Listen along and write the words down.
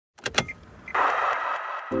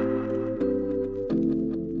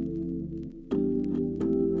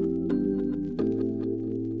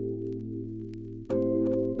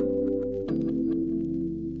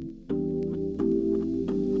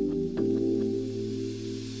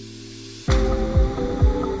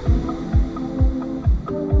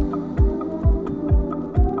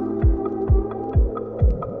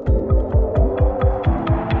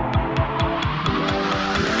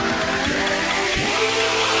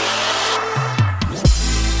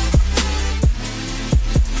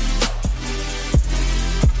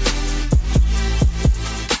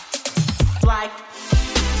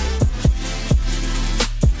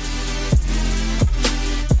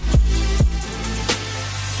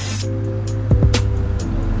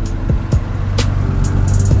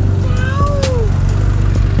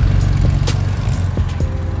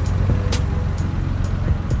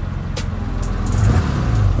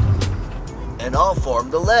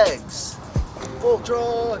the legs.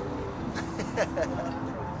 Voltron.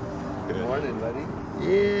 Good morning, buddy.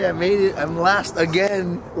 Yeah, I made it. I'm last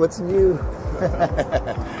again. What's new?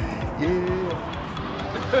 Yeah.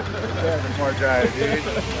 More drive, dude.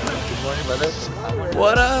 Good morning, brother.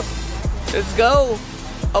 What up? Let's go.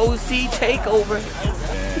 OC takeover.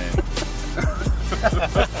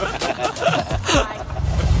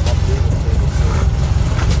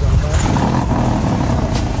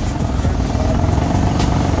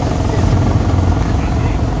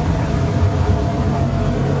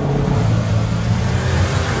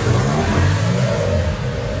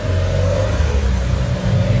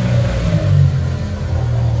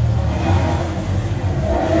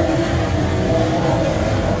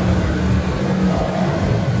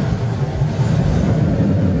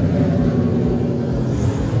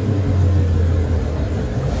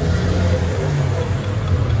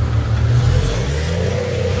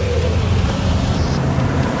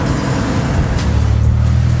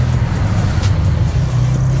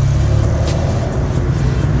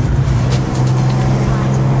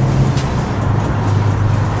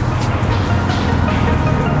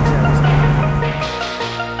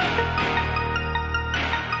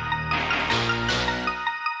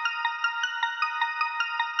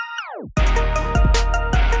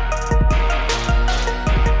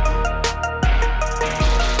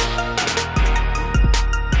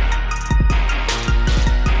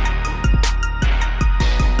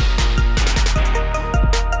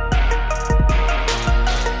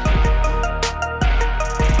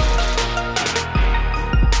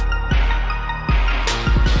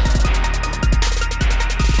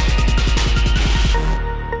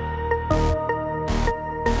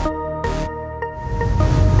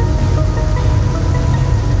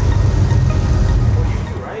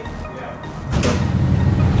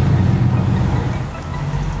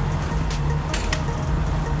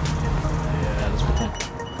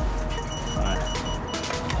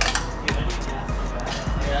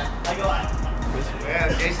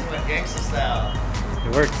 Yeah, Jason went gangsta style.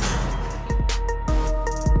 It works.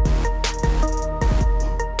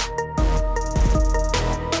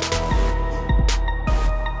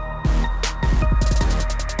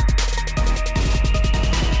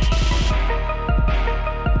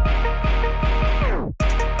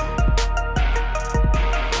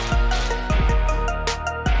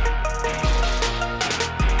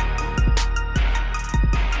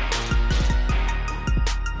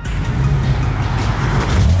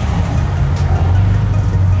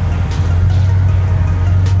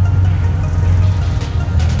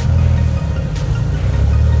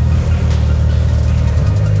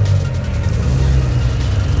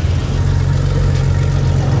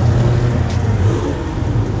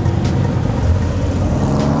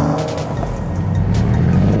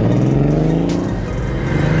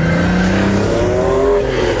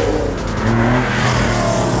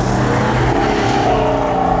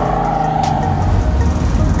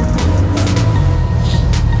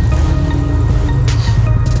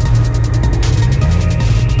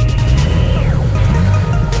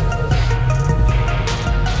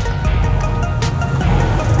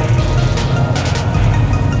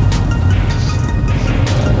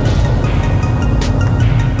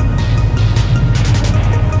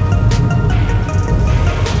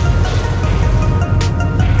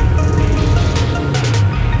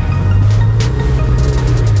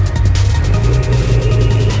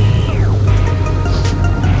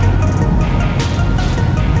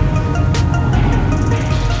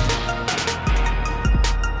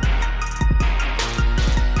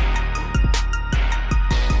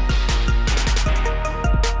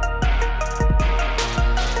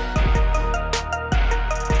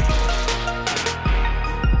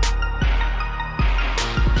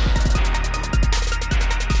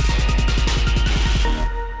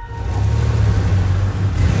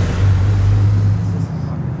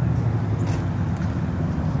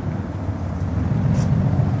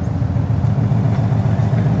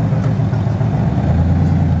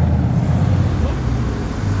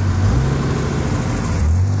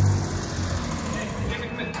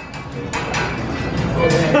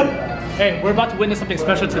 Hey, we're about to witness something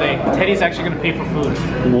special today. Teddy's actually going to pay for food.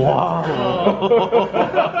 Wow.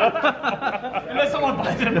 Unless someone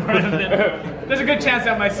buys it for him, then there's a good chance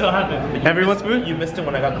that might still happen. Everyone's food? You missed it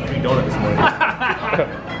when I got the free donut this morning.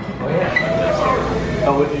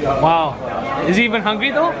 Wow. Is he even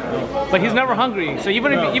hungry though? But he's never hungry. So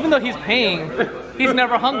even if, even though he's paying, he's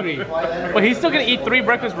never hungry. But he's still gonna eat 3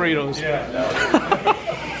 breakfast burritos. Yeah.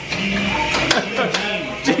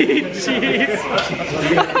 Cheese. It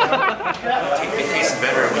tastes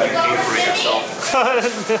better when you pay for it yourself.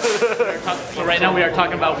 So right now we are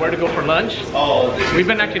talking about where to go for lunch. We've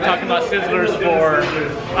been actually talking about Sizzlers for,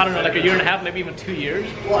 I don't know, like a year and a half, maybe even 2 years.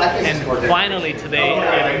 And finally today,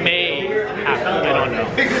 it may happen, I don't know.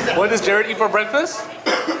 What does Jared eat for breakfast?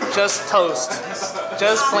 Just toast.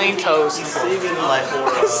 Just plain toast. He's saving life for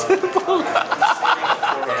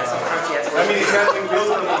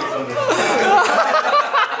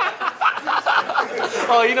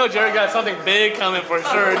Oh, you know Jared got something big coming for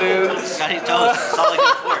sure, dude. Gotta eat toast. That's all I can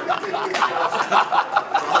afford.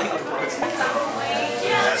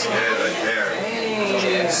 That's good right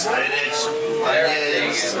there. Spinach,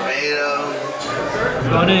 onions, tomatoes.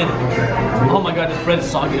 Going in. Oh my god, this bread's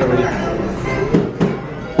soggy already.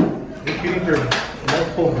 You're getting for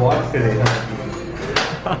multiple vlogs today.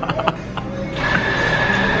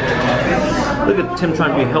 Look at Tim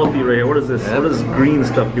trying to be healthy right here. What is this? What is green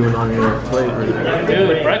stuff doing on your plate right here?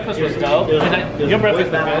 Dude, breakfast was dope. Your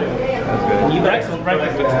breakfast was good. You breakfast was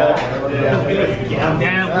dope.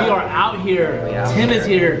 Damn, we are out here. Tim is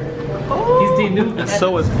here. He's the new. And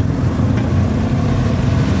so is.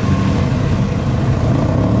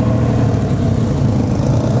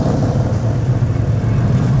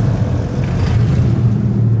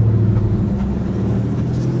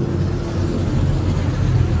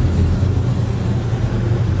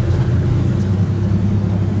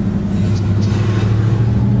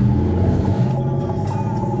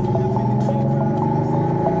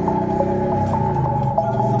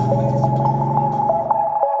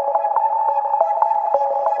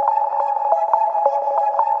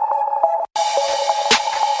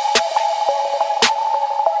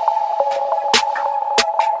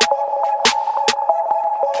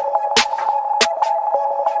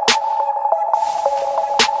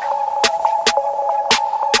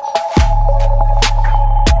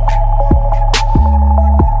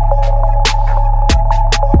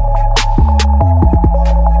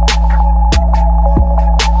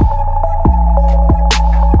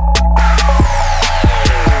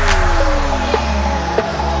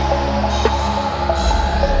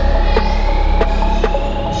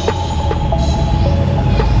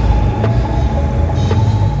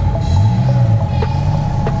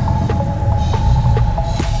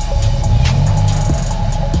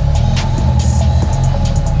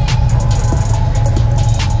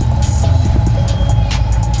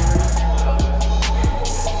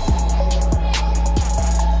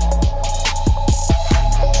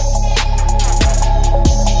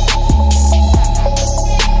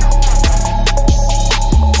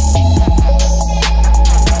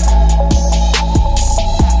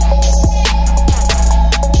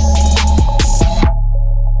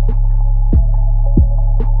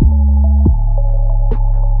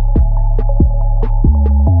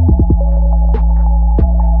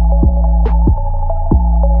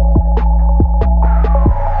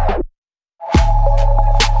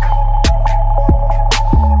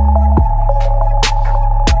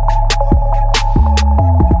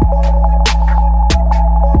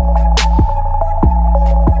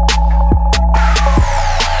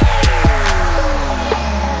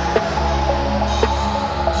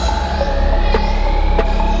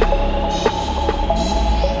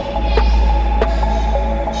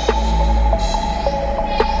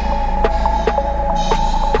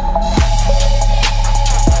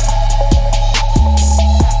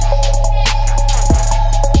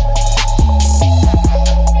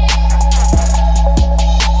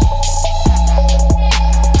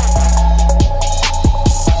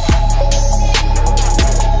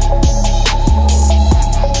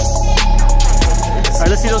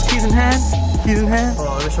 Keys in hand?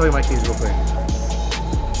 Oh, let me show you my keys real quick.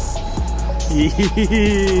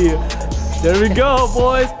 Yeah. There we go,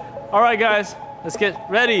 boys. All right, guys, let's get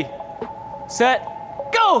ready, set,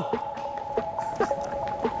 go.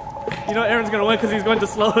 You know Aaron's gonna win because he's going the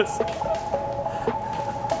slowest.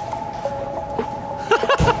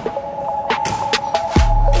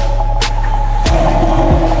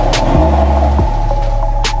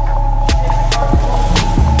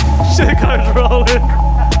 Shit, car's rolling.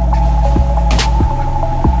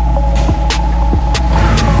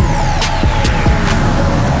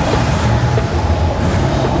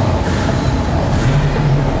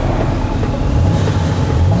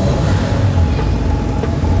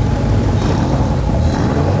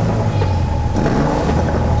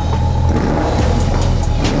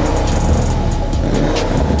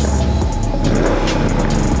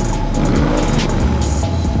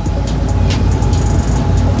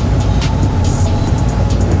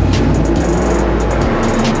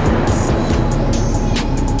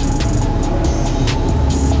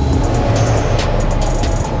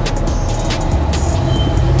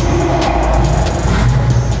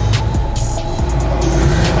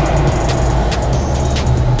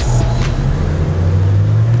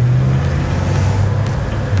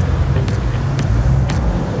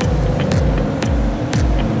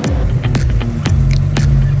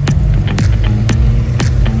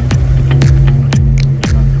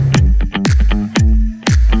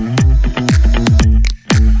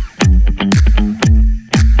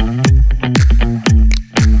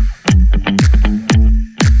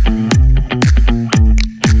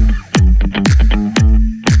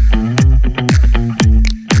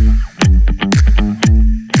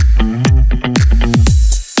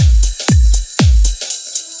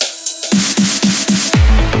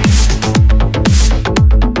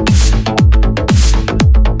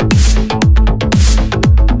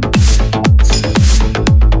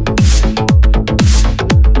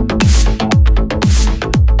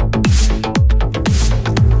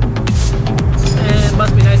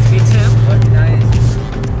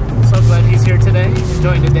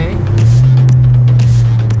 day.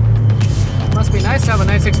 Must be nice to have a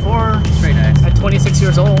 964. It's very nice. At 26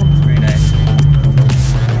 years old. It's very nice.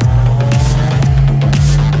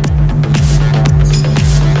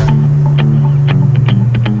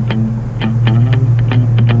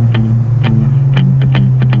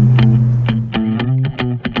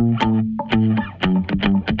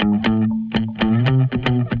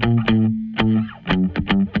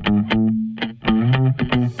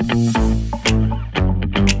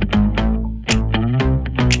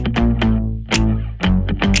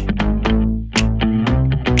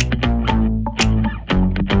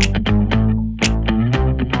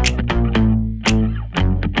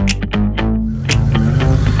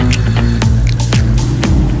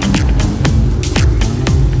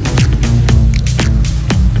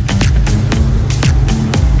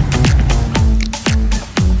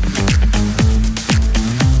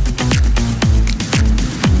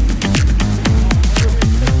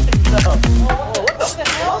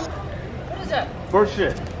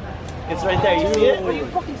 Bullshit. It's right there. You see it? Are you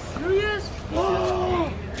fucking serious?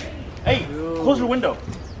 Hey, close your window.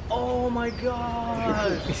 Oh my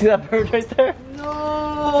god. You see that bird right there?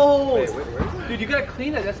 No. Wait, dude, you gotta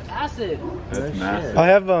clean it. That's acid. That's massive. I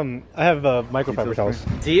have microfiber towels.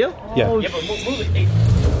 Do you? Yeah. Oh, Yeah, but move it. Hey.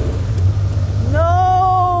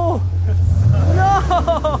 no.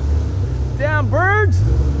 No. Damn birds.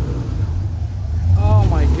 Oh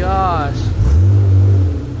my gosh.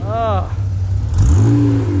 Oh.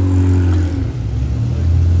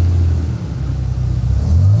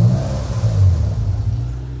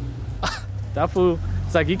 That fool,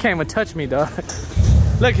 it's like, you can't even touch me, dog.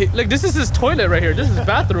 Look, look, this is his toilet right here. This is his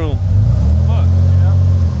bathroom.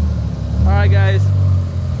 Alright guys,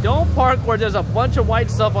 don't park where there's a bunch of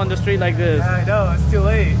white stuff on the street like this. I know, it's too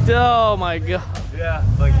late. Oh my god. Yeah,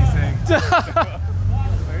 like he's saying.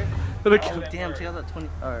 Look. Oh, damn, check out that 20,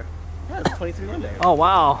 or, yeah, it's 23 in there. Oh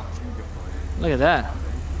wow. Look at that.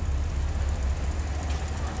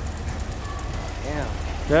 Damn.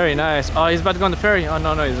 Very nice. Oh, he's about to go on the ferry. Oh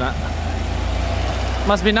no, no, he's not.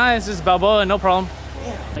 Must be nice. This is Balboa, no problem.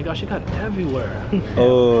 Oh my gosh, you got it everywhere.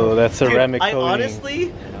 Oh, that's ceramic Dude, I coating.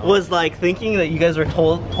 honestly was like thinking that you guys were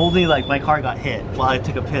told me like my car got hit while I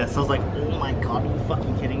took a piss. I was like, oh my god, are you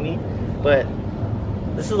fucking kidding me? But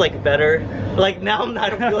this is like better. Like now I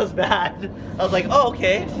don't feel as bad. I was like, oh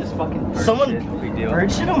okay. It's just fucking Someone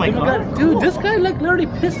bird shit on my car. Dude, this guy like literally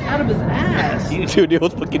pissed out of his ass. Dude, it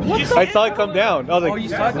was fucking. I saw it come down. I was like, you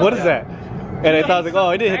saw it come what is down? that? And I thought, like, oh,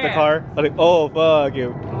 I didn't hit the car. I was like, oh, fuck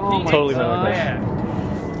you. Totally went like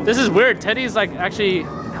that. This is weird. Teddy's like actually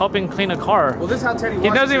helping clean a car. Well, this is how Teddy He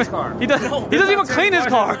washes doesn't his even. car. He doesn't even clean his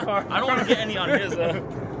car. I don't want to get any on his.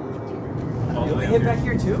 You hit back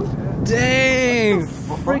here too? Dang!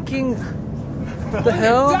 Freaking. The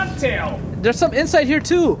hell? Ducktail. There's some inside here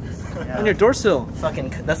too. On your door sill.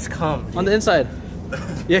 Fucking, that's cum. Dude. On the inside.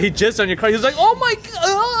 Yeah, he jizzed on your car. He was like, oh my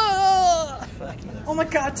god! Oh my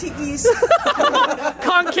god, TEs.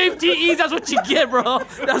 Concave TEs, that's what you get, bro.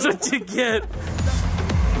 That's what you get.